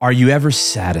Are you ever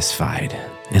satisfied?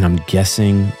 And I'm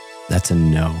guessing that's a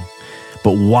no.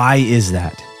 But why is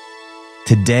that?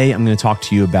 Today, I'm going to talk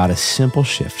to you about a simple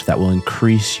shift that will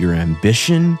increase your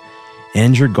ambition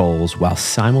and your goals while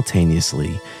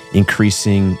simultaneously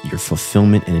increasing your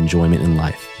fulfillment and enjoyment in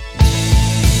life.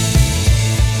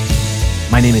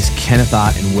 My name is Kenneth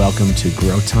Ott, and welcome to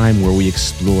Grow Time, where we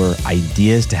explore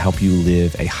ideas to help you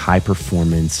live a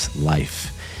high-performance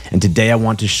life. And today, I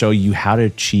want to show you how to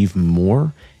achieve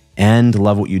more and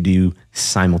love what you do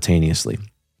simultaneously.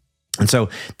 And so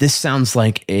this sounds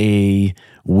like a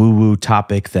woo-woo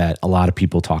topic that a lot of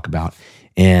people talk about.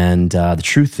 And the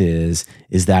truth is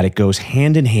that it goes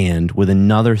hand in hand with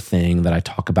another thing that I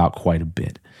talk about quite a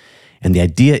bit. And the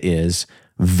idea is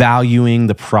valuing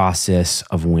the process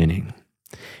of winning.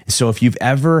 So if you've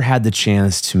ever had the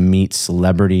chance to meet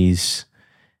celebrities,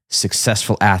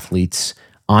 successful athletes,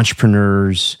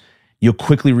 entrepreneurs, you'll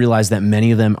quickly realize that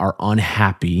many of them are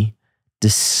unhappy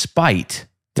despite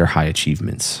their high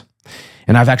achievements.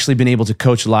 And I've actually been able to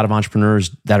coach a lot of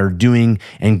entrepreneurs that are doing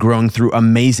and growing through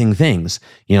amazing things.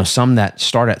 You know, some that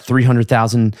start at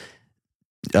 $300,000,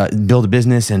 build a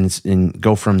business and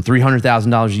go from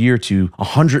 $300,000 a year to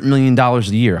 $100 million a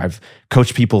year. I've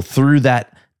coached people through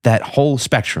that whole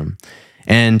spectrum.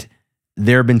 And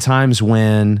there have been times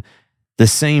when the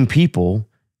same people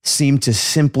seem to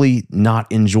simply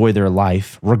not enjoy their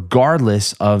life,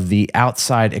 regardless of the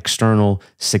outside external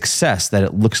success that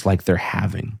it looks like they're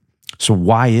having. So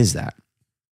why is that?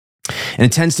 And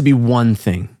it tends to be one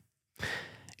thing.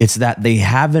 It's that they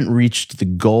haven't reached the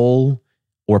goal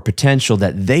or potential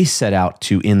that they set out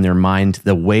to in their mind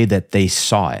the way that they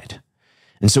saw it.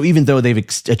 And so even though they've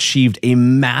achieved a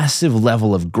massive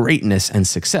level of greatness and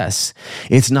success,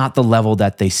 it's not the level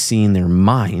that they see in their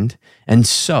mind. And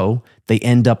so they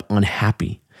end up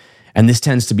unhappy. And this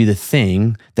tends to be the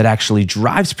thing that actually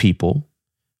drives people,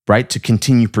 right, to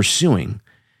continue pursuing.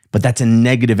 But that's a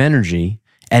negative energy,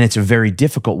 and it's a very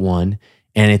difficult one,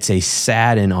 and it's a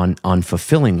sad and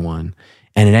unfulfilling one,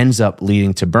 and it ends up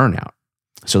leading to burnout.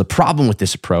 So the problem with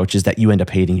this approach is that you end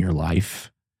up hating your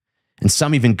life, and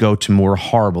some even go to more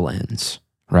horrible ends,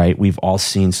 right? We've all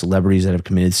seen celebrities that have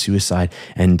committed suicide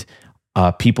and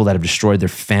people that have destroyed their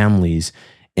families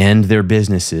and their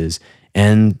businesses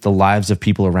and the lives of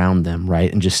people around them,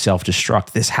 right? And just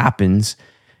self-destruct. This happens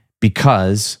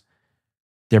because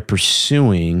they're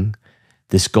pursuing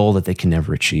this goal that they can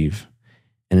never achieve.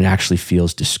 And it actually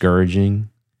feels discouraging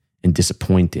and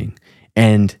disappointing.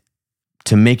 And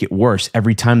to make it worse,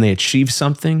 every time they achieve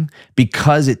something,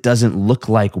 because it doesn't look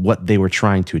like what they were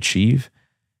trying to achieve,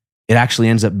 it actually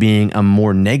ends up being a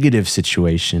more negative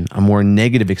situation, a more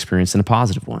negative experience than a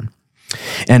positive one.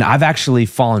 And I've actually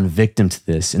fallen victim to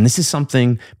this. And this is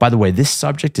something, by the way, this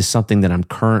subject is something that I'm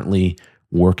currently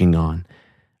working on.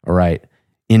 All right.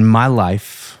 In my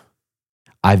life,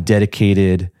 I've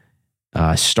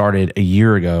started a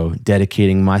year ago,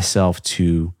 dedicating myself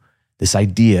to this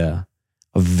idea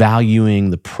of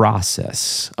valuing the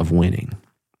process of winning.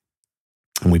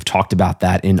 And we've talked about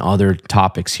that in other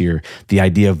topics here, the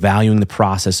idea of valuing the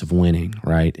process of winning,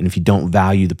 right? And if you don't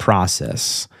value the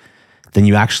process, then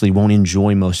you actually won't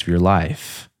enjoy most of your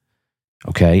life,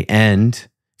 okay? And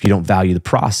if you don't value the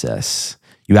process,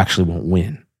 you actually won't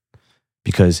win,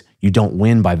 because you don't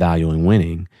win by valuing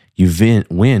winning. You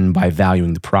win by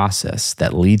valuing the process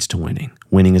that leads to winning.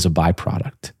 Winning is a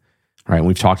byproduct, all right? And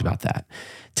we've talked about that.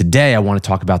 Today, I want to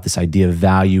talk about this idea of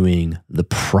valuing the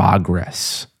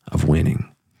progress of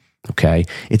winning, okay?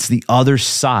 It's the other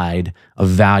side of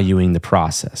valuing the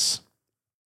process.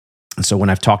 And so when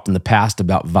I've talked in the past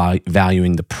about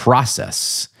valuing the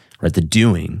process, right, the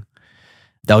doing,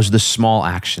 those are the small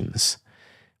actions.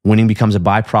 Winning becomes a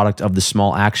byproduct of the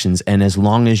small actions. And as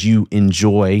long as you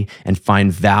enjoy and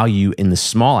find value in the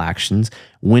small actions,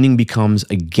 winning becomes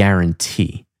a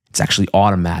guarantee. It's actually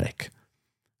automatic.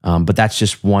 But that's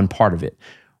just one part of it.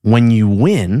 When you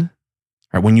win,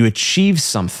 right, when you achieve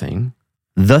something,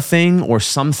 the thing or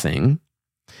something,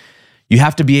 you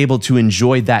have to be able to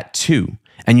enjoy that too.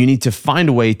 And you need to find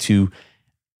a way to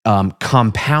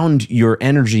compound your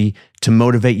energy to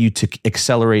motivate you to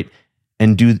accelerate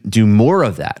and do more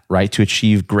of that, right? To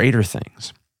achieve greater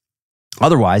things.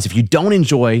 Otherwise, if you don't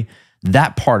enjoy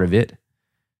that part of it,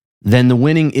 then the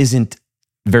winning isn't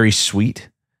very sweet.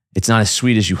 It's not as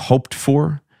sweet as you hoped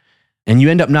for. And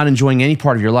you end up not enjoying any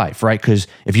part of your life, right? Because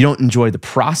if you don't enjoy the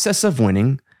process of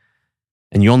winning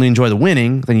and you only enjoy the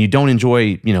winning, then you don't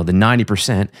enjoy, the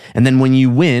 90%. And then when you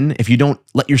win, if you don't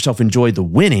let yourself enjoy the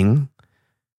winning,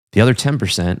 the other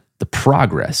 10%, the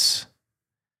progress,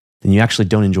 then you actually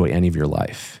don't enjoy any of your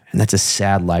life. And that's a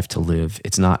sad life to live.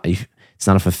 It's not a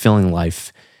fulfilling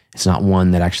life. It's not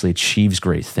one that actually achieves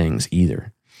great things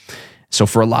either. So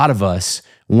for a lot of us,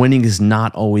 winning is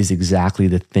not always exactly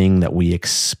the thing that we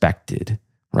expected,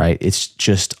 right? It's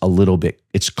just a little bit,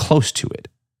 it's close to it.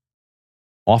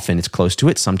 Often it's close to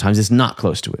it. Sometimes it's not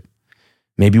close to it.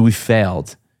 Maybe we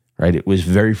failed, right? It was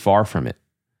very far from it,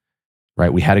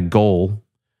 right? We had a goal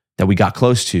that we got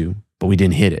close to, but we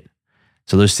didn't hit it.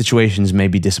 So those situations may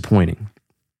be disappointing.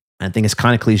 I think it's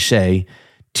kind of cliche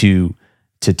to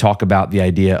talk about the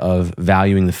idea of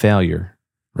valuing the failure,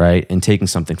 right? And taking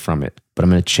something from it. But I'm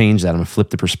going to change that. I'm going to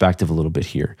flip the perspective a little bit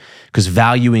here, because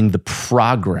valuing the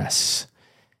progress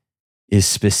is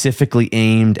specifically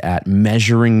aimed at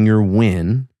measuring your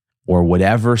win or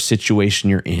whatever situation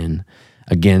you're in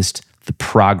against the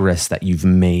progress that you've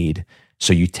made.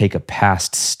 So you take a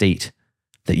past state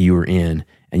that you were in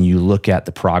and you look at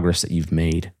the progress that you've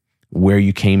made, where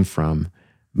you came from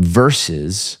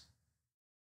versus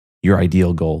your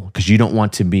ideal goal, because you don't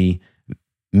want to be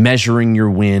measuring your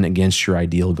win against your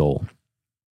ideal goal.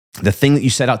 The thing that you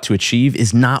set out to achieve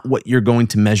is not what you're going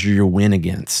to measure your win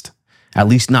against, at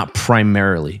least not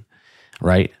primarily,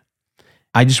 right?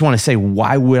 I just want to say,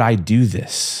 why would I do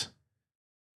this,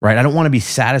 right? I don't want to be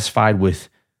satisfied with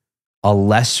a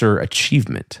lesser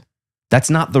achievement. That's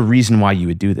not the reason why you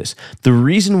would do this. The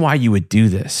reason why you would do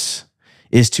this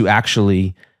is to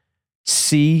actually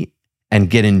see and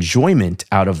get enjoyment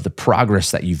out of the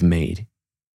progress that you've made,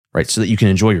 right? So that you can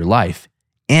enjoy your life.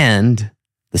 And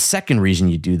the second reason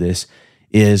you do this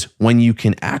is when you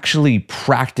can actually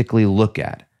practically look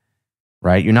at,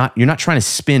 right? You're not trying to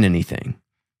spin anything.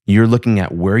 You're looking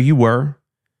at where you were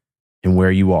and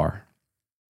where you are.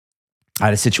 I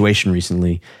had a situation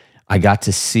recently. I got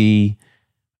to see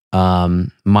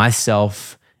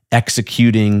myself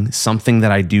executing something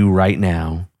that I do right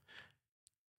now,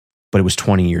 but it was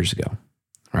 20 years ago.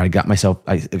 Right? I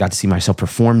got to see myself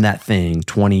perform that thing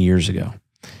 20 years ago.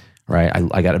 Right?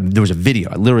 There was a video.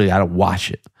 I literally had to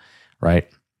watch it. Right?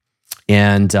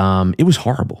 And it was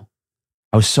horrible.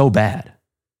 I was so bad.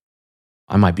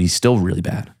 I might be still really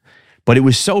bad, but it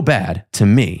was so bad to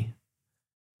me.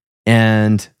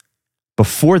 And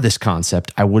before this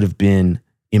concept, I would have been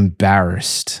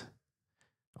embarrassed.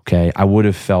 Okay? I would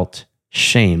have felt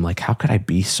shame. Like, how could I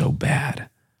be so bad?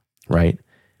 Right?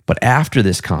 But after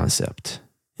this concept,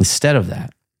 instead of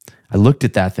that, I looked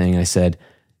at that thing and I said,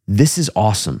 this is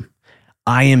awesome.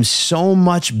 I am so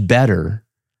much better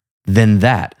than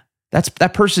that.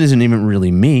 That person isn't even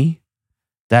really me.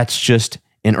 That's just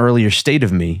an earlier state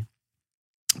of me.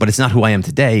 But it's not who I am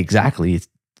today. Exactly. It's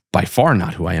by far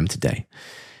not who I am today.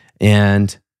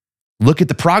 And look at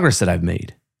the progress that I've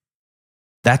made.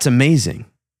 That's amazing,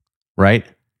 right?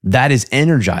 That is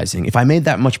energizing. If I made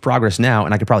that much progress now,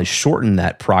 and I could probably shorten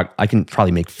that I can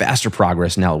probably make faster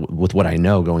progress now with what I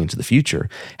know going into the future.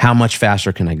 How much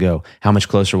faster can I go? How much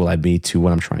closer will I be to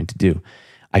what I'm trying to do?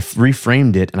 I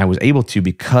reframed it, and I was able to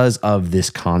because of this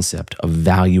concept of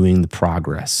valuing the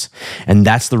progress. And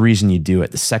that's the reason you do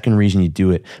it. The second reason you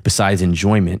do it, besides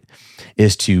enjoyment,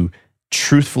 is to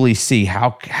truthfully see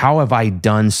how have I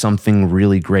done something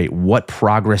really great? What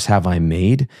progress have I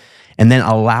made? And then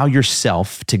allow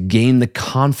yourself to gain the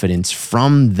confidence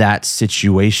from that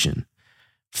situation,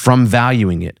 from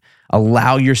valuing it.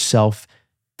 Allow yourself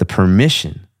the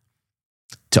permission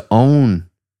to own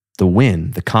the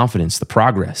win, the confidence, the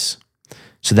progress,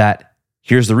 so that,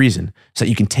 here's the reason, so that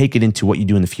you can take it into what you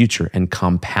do in the future and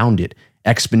compound it,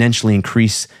 exponentially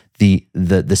increase the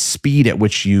speed at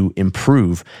which you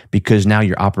improve, because now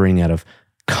you're operating out of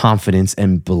confidence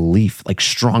and belief, like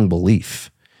strong belief,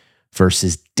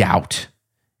 versus doubt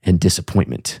and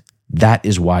disappointment. That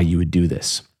is why you would do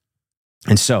this.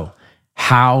 And so,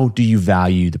 how do you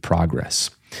value the progress?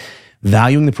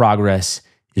 Valuing the progress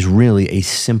is really a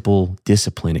simple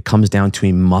discipline. It comes down to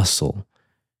a muscle,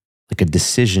 like a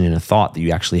decision and a thought that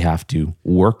you actually have to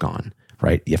work on,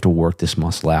 right? You have to work this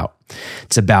muscle out.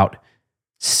 It's about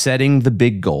setting the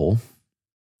big goal,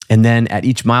 and then at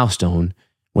each milestone,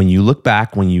 when you look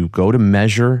back, when you go to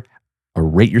measure or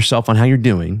rate yourself on how you're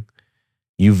doing,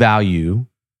 you value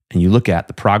and you look at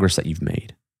the progress that you've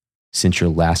made since your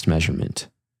last measurement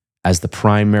as the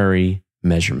primary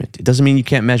measurement. It doesn't mean you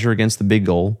can't measure against the big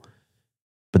goal,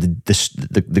 but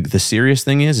the serious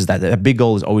thing is that that big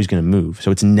goal is always going to move.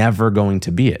 So it's never going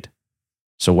to be it.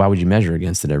 So why would you measure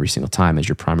against it every single time as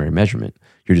your primary measurement?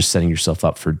 You're just setting yourself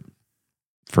up for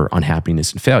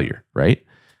unhappiness and failure, right?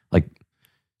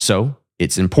 So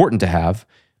it's important to have,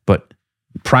 but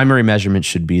primary measurement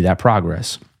should be that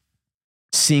progress.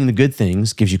 Seeing the good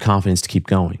things gives you confidence to keep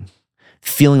going.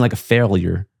 Feeling like a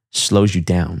failure slows you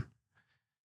down.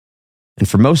 And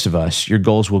for most of us, your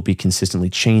goals will be consistently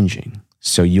changing.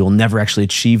 So you'll never actually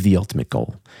achieve the ultimate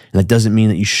goal. And that doesn't mean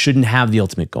that you shouldn't have the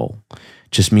ultimate goal.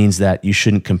 It just means that you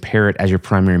shouldn't compare it as your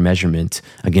primary measurement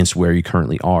against where you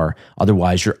currently are.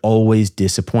 Otherwise, you're always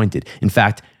disappointed. In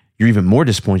fact, you're even more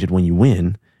disappointed when you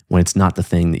win, when it's not the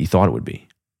thing that you thought it would be,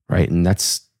 right? And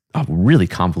that's a really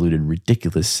convoluted,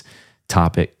 ridiculous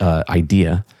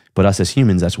idea. But us as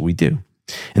humans, that's what we do.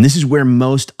 And this is where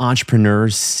most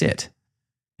entrepreneurs sit.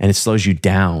 And it slows you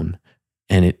down,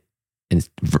 and it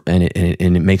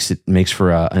makes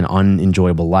for an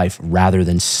unenjoyable life rather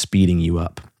than speeding you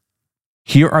up.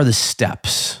 Here are the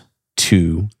steps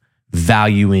to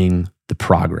valuing the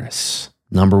progress.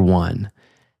 Number 1,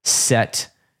 set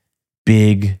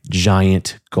big,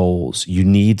 giant goals. You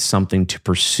need something to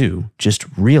pursue. Just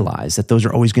realize that those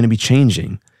are always going to be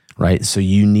changing, right? So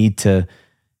you need to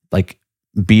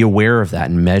be aware of that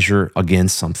and measure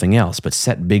against something else, but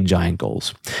set big, giant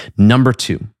goals. Number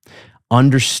 2,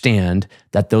 understand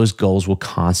that those goals will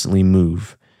constantly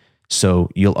move. So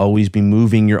you'll always be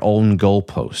moving your own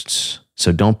goalposts.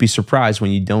 So don't be surprised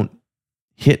when you don't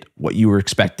hit what you were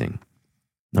expecting.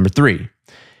 Number 3,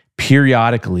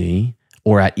 periodically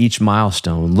or at each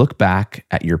milestone, look back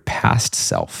at your past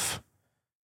self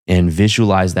and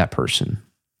visualize that person.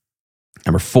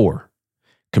 Number 4,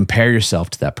 compare yourself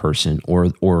to that person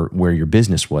or where your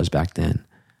business was back then.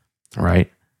 All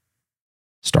right?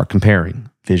 Start comparing.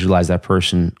 Visualize that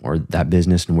person or that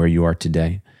business and where you are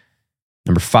today.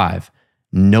 Number 5,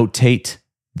 notate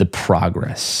the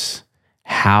progress.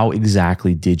 How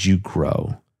exactly did you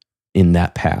grow in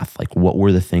that path? What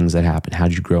were the things that happened? How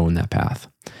did you grow in that path?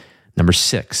 Number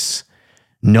 6,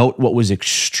 note what was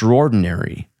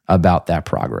extraordinary about that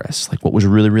progress. What was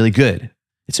really, really good.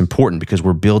 It's important because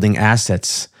we're building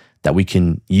assets that we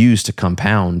can use to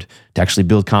compound, to actually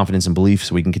build confidence and belief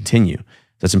so we can continue.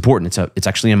 That's important. It's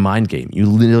actually a mind game. You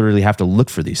literally have to look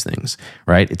for these things,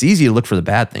 right? It's easy to look for the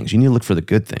bad things. You need to look for the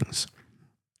good things.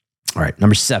 All right,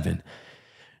 number 7,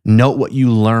 note what you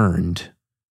learned.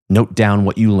 Note down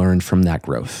what you learned from that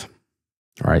growth.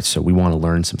 All right, so we want to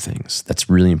learn some things. That's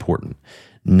really important.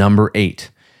 Number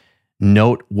 8,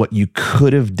 note what you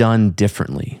could have done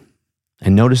differently.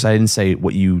 And notice I didn't say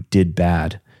what you did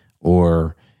bad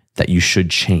or that you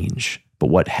should change, but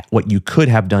what you could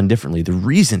have done differently. The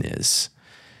reason is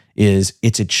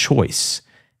it's a choice.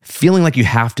 Feeling like you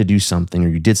have to do something or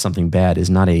you did something bad is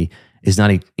not a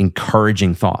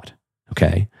encouraging thought,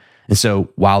 okay? And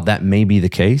so while that may be the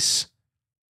case,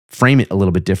 frame it a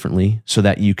little bit differently so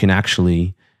that you can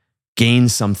actually gain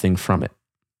something from it.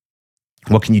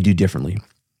 What can you do differently?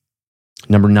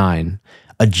 Number 9,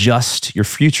 adjust your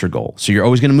future goal. So you're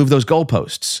always going to move those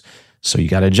goalposts. So you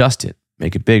got to adjust it,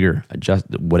 make it bigger, adjust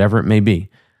whatever it may be.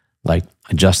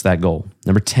 Adjust that goal.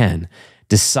 Number 10,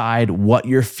 decide what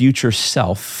your future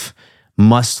self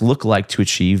must look like to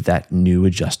achieve that new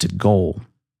adjusted goal.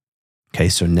 Okay,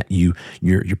 so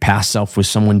your past self was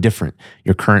someone different.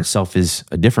 Your current self is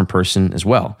a different person as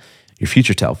well. Your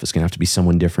future self is going to have to be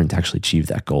someone different to actually achieve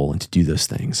that goal and to do those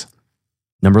things.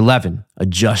 Number 11,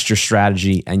 adjust your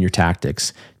strategy and your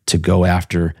tactics to go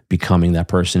after becoming that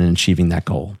person and achieving that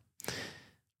goal.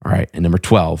 All right, and number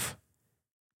 12,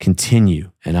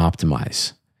 continue and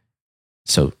optimize.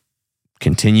 So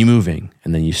continue moving,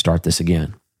 and then you start this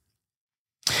again.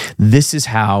 This is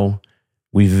how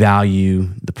we value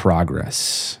the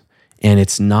progress. And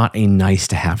it's not a nice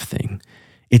to have thing.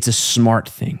 It's a smart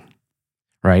thing,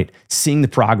 right? Seeing the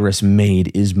progress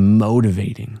made is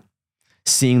motivating.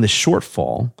 Seeing the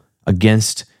shortfall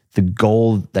against the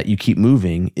goal that you keep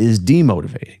moving is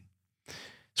demotivating.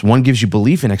 So one gives you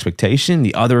belief and expectation.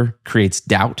 The other creates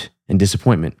doubt and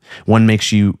disappointment. One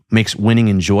makes winning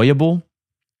enjoyable.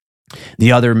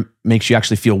 The other makes you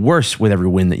actually feel worse with every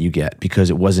win that you get because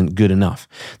it wasn't good enough.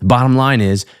 The bottom line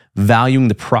is valuing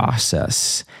the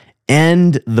process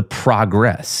and the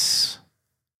progress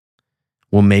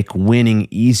will make winning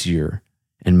easier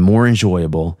and more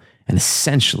enjoyable and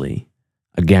essentially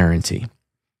a guarantee.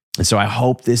 And so I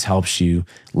hope this helps you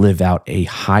live out a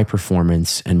high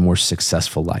performance and more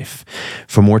successful life.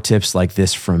 For more tips like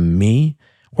this from me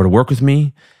or to work with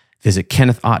me, visit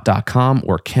kennethott.com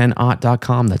or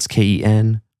kenott.com. That's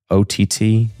KENOTT.com.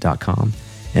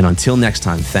 And until next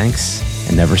time, thanks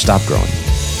and never stop growing.